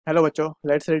Hello बच्चों,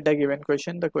 let's read the given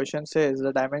question. The question says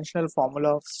the dimensional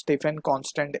formula of Stefan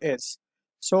constant is.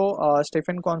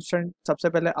 Stefan constant सबसे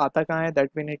पहले आता कहाँ है, that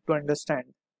we need to understand.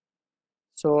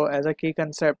 So as a key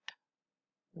concept,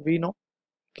 we know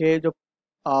कि जो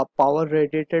power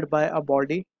radiated by a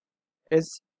body is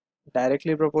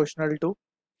directly proportional to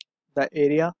the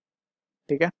area,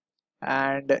 ठीक है,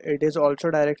 and it is also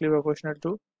directly proportional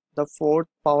to the fourth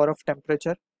power of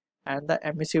temperature and the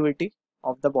emissivity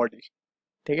of the body.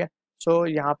 ठीक है. सो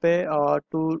यहाँ पे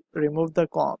to remove the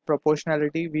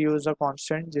proportionality we use a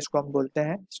constant जिसको हम बोलते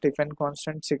हैं स्टीफन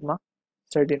कांस्टेंट सिग्मा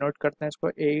से डिनोट करते हैं इसको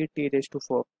A T raise to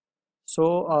 4.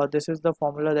 So this is the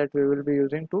formula that we will be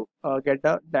using to get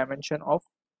the dimension of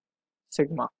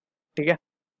sigma. ठीक है.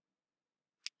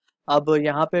 अब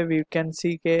यहाँ पे वी कैन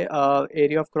सी के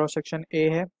area of cross section A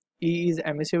है, E is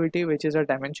emissivity which is a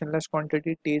dimensionless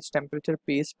quantity, T is temperature,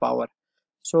 P is power.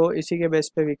 सो इसी के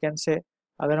base पे वी कैन से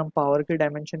अगर हम पावर की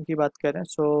डायमेंशन की बात करें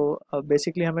सो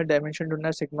बेसिकली हमें डायमेंशन ढूंढना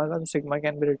है सिग्मा का, तो sigma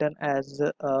can be return as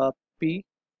P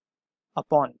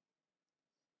upon,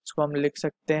 इसको हम लिख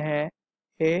सकते हैं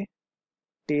ए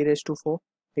टी रेज टू 4.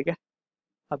 ठीक है.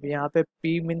 अब यहाँ पे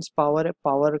P मीन्स पावर है,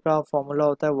 पावर का फॉर्मूला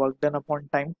होता है वर्क डन अपॉन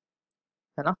टाइम,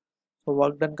 है ना. तो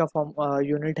वर्क डन का फॉर्म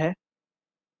यूनिट है,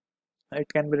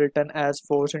 it can be return as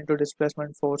force into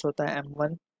displacement. Force होता है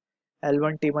m1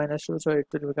 l1 t minus 2, so it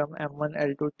will become m1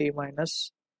 l2 t minus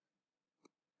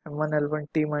m1 l1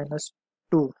 t minus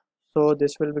 2, so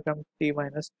this will become t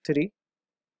minus 3.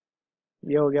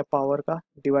 ये हो गया power का,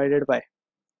 divided by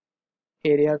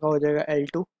area का हो जाएगा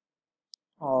l2,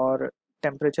 और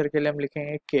टेम्परेचर के लिए हम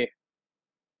लिखेंगे k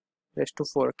रेस टू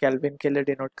 4, केल्विन के लिए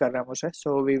डिनोट कर रहा है मुझे.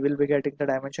 So we will be getting the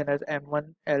dimension as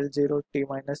m1 l0 t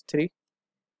minus 3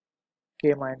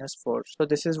 k minus 4.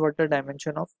 So this is what the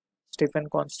dimension of Stefan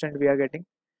constant we are getting.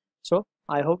 So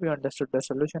I hope you understood the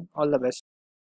solution. All the best.